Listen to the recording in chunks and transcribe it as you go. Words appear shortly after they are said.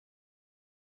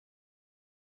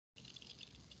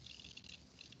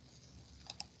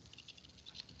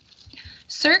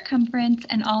Cumference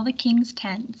and All the King's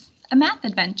Tens, a Math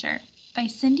Adventure by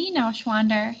Cindy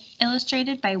Neuschwander,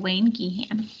 illustrated by Wayne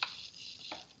Geehan.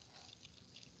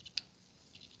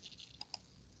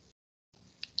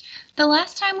 The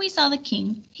last time we saw the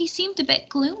king, he seemed a bit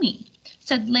gloomy,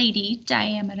 said Lady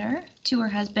Diameter to her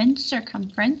husband,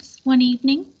 Cumference, one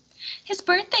evening. His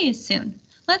birthday is soon.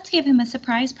 Let's give him a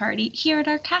surprise party here at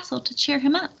our castle to cheer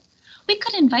him up. We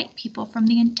could invite people from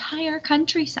the entire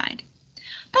countryside.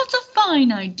 That's a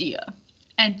fine idea,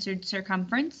 answered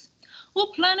Cumference.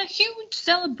 We'll plan a huge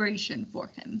celebration for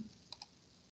him.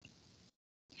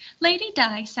 Lady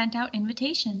Di sent out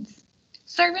invitations.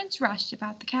 Servants rushed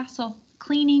about the castle,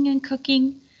 cleaning and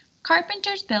cooking.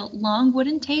 Carpenters built long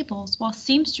wooden tables while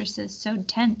seamstresses sewed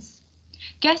tents.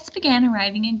 Guests began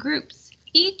arriving in groups.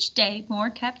 Each day more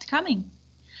kept coming.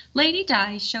 Lady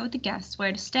Di showed the guests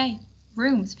where to stay.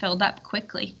 Rooms filled up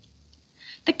quickly.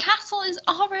 The castle is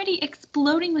already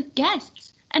exploding with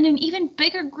guests, and an even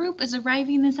bigger group is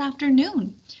arriving this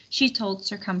afternoon, she told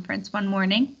Cumference one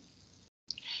morning.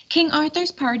 King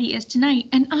Arthur's party is tonight,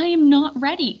 and I am not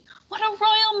ready. What a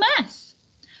royal mess!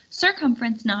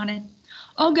 Cumference nodded.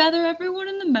 I'll gather everyone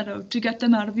in the meadow to get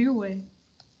them out of your way.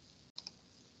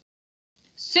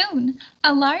 Soon,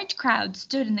 a large crowd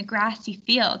stood in the grassy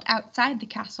field outside the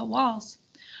castle walls.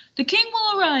 The king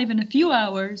will arrive in a few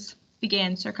hours,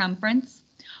 began Cumference.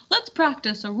 Let's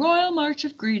practice a royal march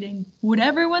of greeting. Would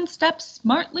everyone step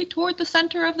smartly toward the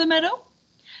center of the meadow?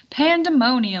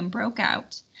 Pandemonium broke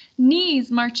out. Knees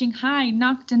marching high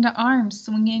knocked into arms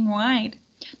swinging wide.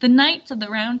 The knights of the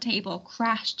Round Table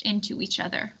crashed into each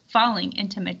other, falling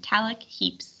into metallic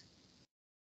heaps.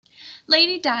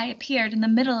 Lady Di appeared in the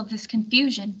middle of this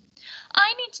confusion.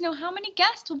 I need to know how many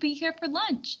guests will be here for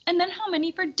lunch, and then how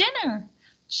many for dinner,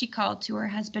 she called to her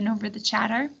husband over the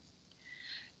chatter.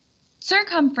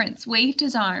 Cumference waved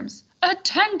his arms.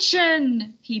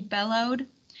 Attention, he bellowed.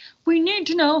 We need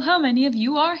to know how many of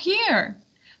you are here.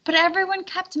 But everyone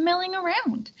kept milling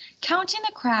around. Counting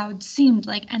the crowd seemed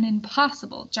like an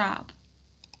impossible job.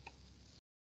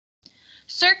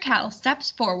 Cal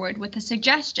stepped forward with a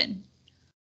suggestion.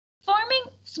 Forming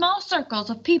small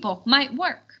circles of people might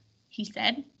work, he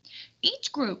said.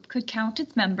 Each group could count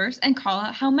its members and call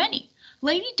out how many.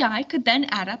 Lady Di could then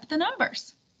add up the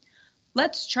numbers.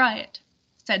 Let's try it,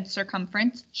 said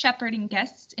Cumference, shepherding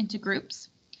guests into groups.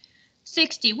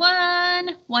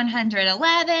 61,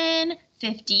 111,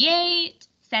 58,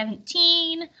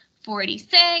 17,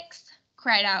 46,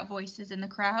 cried out voices in the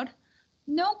crowd.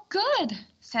 No good,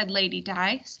 said Lady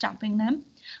Di, stopping them.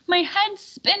 My head's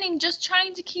spinning just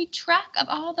trying to keep track of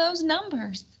all those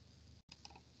numbers.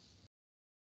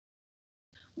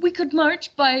 We could march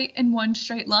in one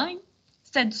straight line,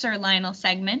 said Sir Lionel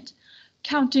Segment,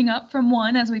 counting up from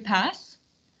 1 as we pass.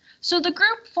 So the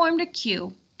group formed a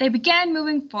queue. They began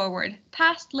moving forward,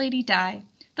 past Lady Di.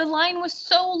 The line was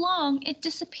so long it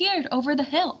disappeared over the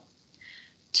hill.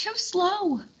 Too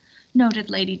slow,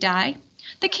 noted Lady Di.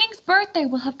 The king's birthday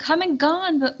will have come and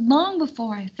gone, but long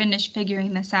before I finish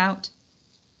figuring this out.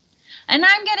 And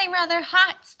I'm getting rather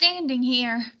hot standing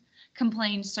here,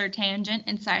 complained Sir Tangent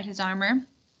inside his armor.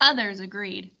 Others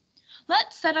agreed.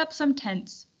 Let's set up some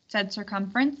tents, said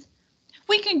Cumference.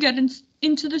 We can get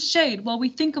into the shade while we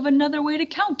think of another way to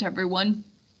count everyone.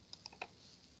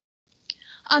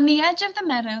 On the edge of the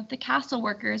meadow, the castle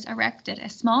workers erected a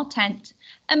small tent.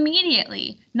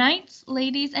 Immediately, knights,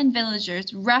 ladies, and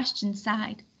villagers rushed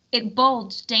inside. It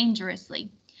bulged dangerously.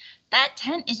 That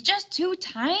tent is just too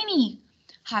tiny,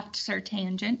 huffed Sir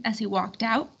Tangent as he walked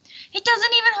out. It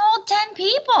doesn't even hold 10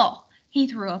 people. He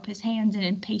threw up his hands in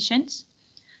impatience.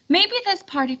 Maybe this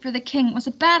party for the king was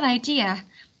a bad idea,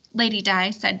 Lady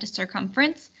Di said to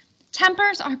Cumference.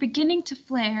 Tempers are beginning to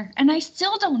flare, and I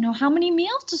still don't know how many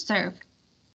meals to serve.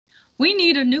 We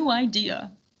need a new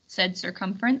idea, said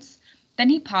Cumference. Then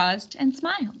he paused and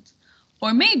smiled.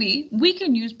 Or maybe we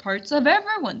can use parts of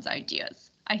everyone's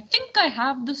ideas. I think I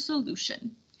have the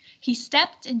solution. He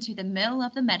stepped into the middle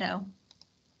of the meadow.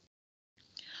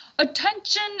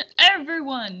 Attention,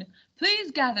 everyone!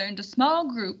 Please gather into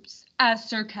small groups, as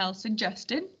Sir Cal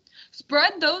suggested.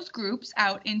 Spread those groups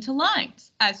out into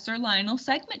lines, as Sir Lionel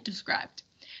Segment described.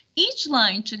 Each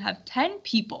line should have 10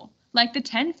 people, like the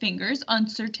 10 fingers on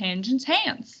Sir Tangent's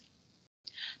hands.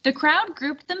 The crowd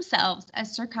grouped themselves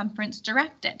as Cumference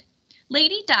directed.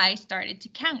 Lady Di started to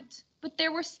count, but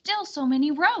there were still so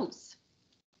many rows.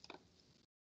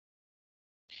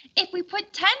 If we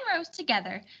put 10 rows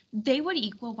together, they would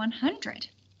equal 100,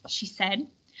 she said.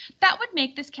 That would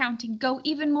make this counting go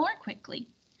even more quickly.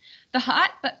 The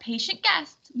hot but patient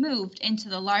guests moved into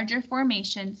the larger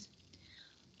formations.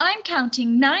 I'm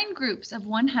counting 9 groups of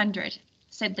 100,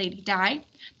 said Lady Di.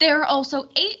 "There are also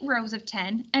 8 rows of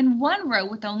 10 and 1 row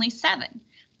with only 7.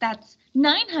 That's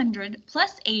 900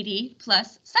 plus 80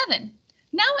 plus 7.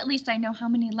 Now at least I know how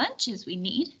many lunches we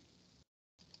need."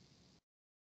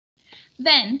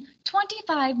 Then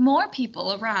 25 more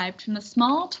people arrived from the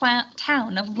small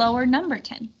town of Lower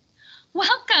Numberton.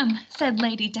 "Welcome," said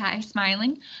Lady Di,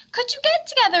 smiling. "Could you get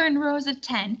together in rows of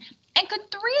 10, and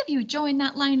could 3 of you join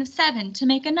that line of 7 to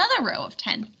make another row of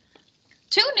 10?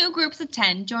 2 new groups of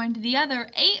 10 joined the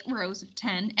other 8 rows of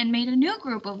 10 and made a new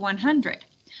group of 100.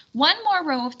 1 more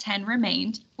row of 10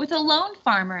 remained, with a lone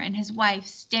farmer and his wife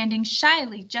standing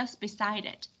shyly just beside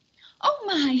it. "Oh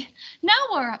my, now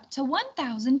we're up to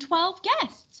 1,012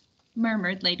 guests,"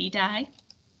 murmured Lady Di.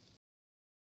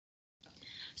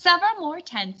 Several more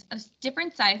tents of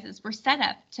different sizes were set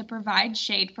up to provide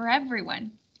shade for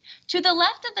everyone. To the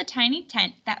left of the tiny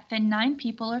tent that fit 9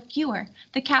 people or fewer,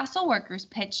 the castle workers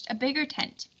pitched a bigger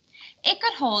tent. It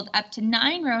could hold up to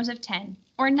 9 rows of 10,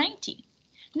 or 90.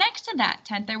 Next to that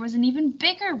tent there was an even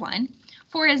bigger one,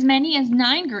 for as many as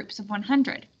 9 groups of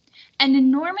 100. An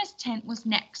enormous tent was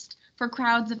next, for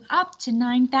crowds of up to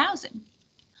 9,000.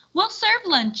 "We'll serve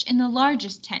lunch in the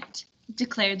largest tent,"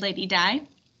 declared Lady Di.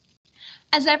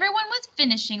 As everyone was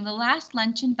finishing the last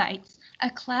luncheon bites, a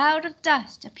cloud of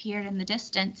dust appeared in the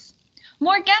distance.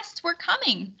 More guests were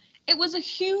coming. It was a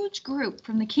huge group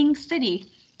from the King's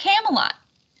city, Camelot.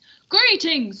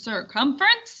 "Greetings, Sir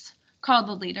Cumference," called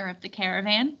the leader of the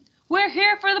caravan. "We're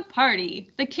here for the party.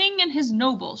 The king and his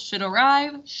nobles should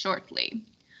arrive shortly."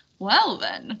 "Well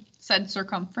then," said Sir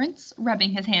Cumference,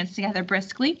 rubbing his hands together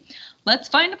briskly, "let's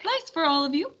find a place for all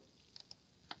of you."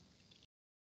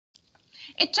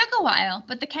 It took a while,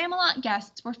 but the Camelot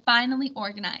guests were finally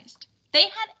organized. They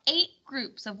had 8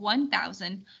 groups of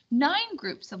 1,000, 9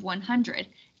 groups of 100,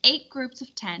 8 groups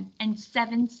of 10, and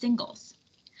 7 singles.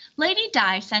 Lady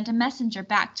Di sent a messenger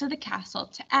back to the castle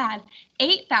to add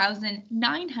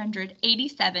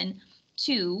 8,987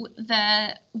 to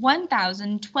the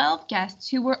 1,012 guests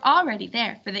who were already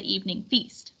there for the evening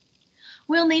feast.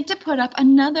 "We'll need to put up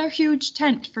another huge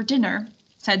tent for dinner,"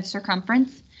 said Sir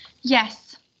Cumference.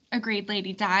 "Yes," agreed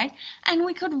Lady Di, "and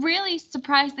we could really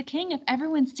surprise the king if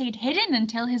everyone stayed hidden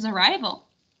until his arrival."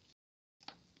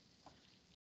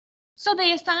 So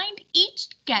they assigned each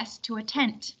guest to a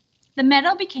tent. The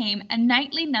meadow became a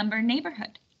nightly number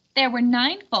neighborhood. There were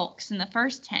 9 folks in the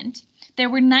first tent. There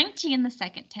were 90 in the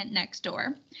second tent next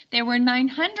door. There were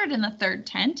 900 in the third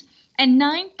tent, and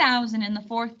 9,000 in the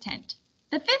fourth tent.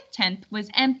 The fifth tent was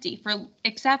empty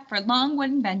except for long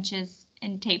wooden benches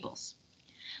and tables.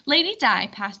 Lady Di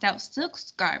passed out silk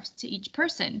scarves to each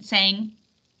person, saying,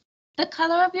 "The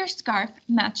color of your scarf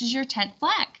matches your tent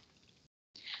flag."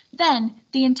 Then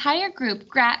the entire group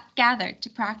gathered to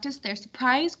practice their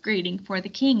surprise greeting for the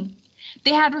king.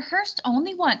 They had rehearsed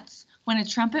only once, when a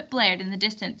trumpet blared in the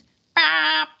distance.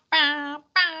 "Ba, ba,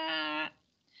 ba."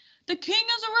 "The king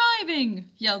is arriving!"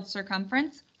 yelled Sir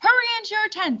Cumference. "Hurry into your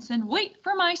tents and wait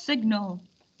for my signal."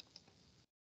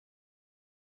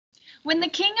 When the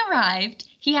king arrived,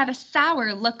 he had a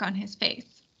sour look on his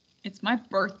face. "It's my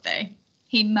birthday,"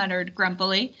 he muttered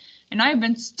grumpily, "and I've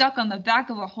been stuck on the back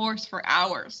of a horse for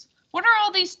hours. What are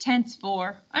all these tents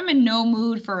for? I'm in no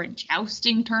mood for a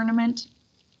jousting tournament."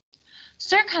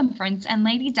 Sir Cumference and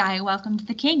Lady Di welcomed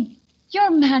the king.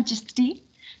 "Your Majesty,"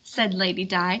 said Lady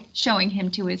Di, showing him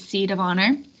to his seat of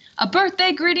honor. "A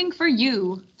birthday greeting for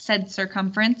you," said Sir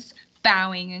Cumference,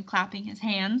 bowing and clapping his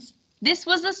hands. This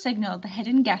was the signal the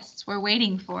hidden guests were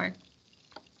waiting for.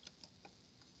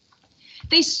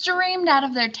 They streamed out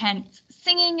of their tents,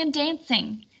 singing and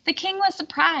dancing. The king was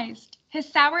surprised. His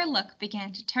sour look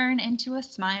began to turn into a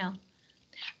smile.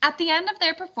 At the end of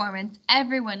their performance,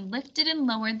 everyone lifted and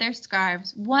lowered their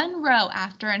scarves, one row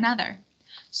after another,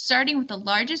 starting with the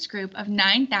largest group of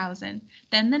 9,000,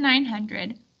 then the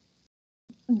 900,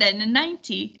 then the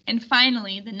 90, and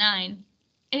finally the 9.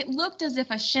 It looked as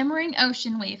if a shimmering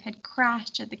ocean wave had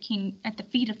crashed at the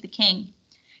feet of the king.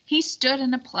 He stood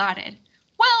and applauded.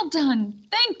 "Well done!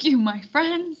 Thank you, my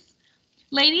friends!"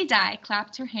 Lady Di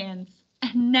clapped her hands.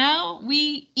 "And now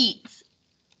we eat."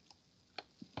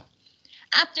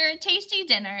 After a tasty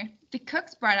dinner, the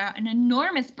cooks brought out an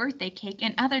enormous birthday cake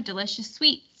and other delicious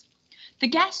sweets. The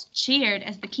guests cheered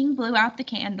as the king blew out the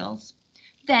candles.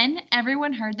 Then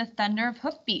everyone heard the thunder of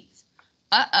hoofbeats.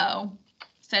 "Uh-oh,"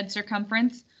 said Sir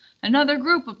Cumference. "Another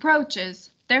group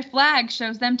approaches. Their flag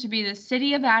shows them to be the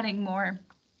city of Addingmore."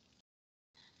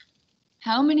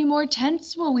 "How many more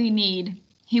tents will we need?"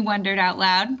 he wondered out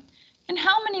loud. "And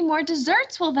how many more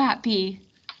desserts will that be?"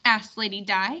 asked Lady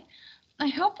Di. "I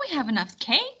hope we have enough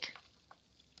cake."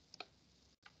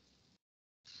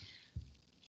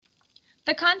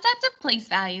 The concept of place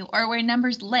value, or where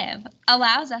numbers live,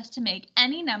 allows us to make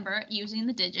any number using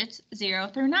the digits 0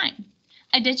 through 9.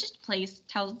 A digit's place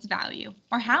tells its value,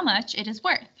 or how much it is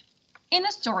worth. In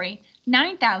the story,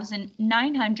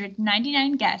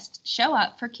 9,999 guests show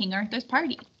up for King Arthur's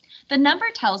party. The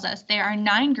number tells us there are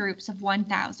 9 groups of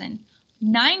 1,000,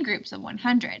 9 groups of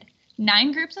 100,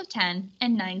 9 groups of 10,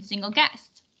 and 9 single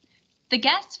guests. The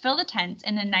guests fill the tents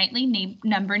in a nightly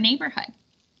number neighborhood.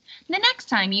 The next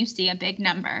time you see a big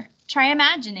number, try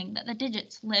imagining that the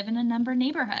digits live in a number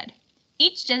neighborhood.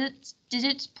 Each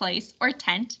digit's place or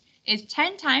tent is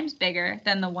 10 times bigger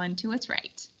than the one to its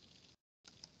right.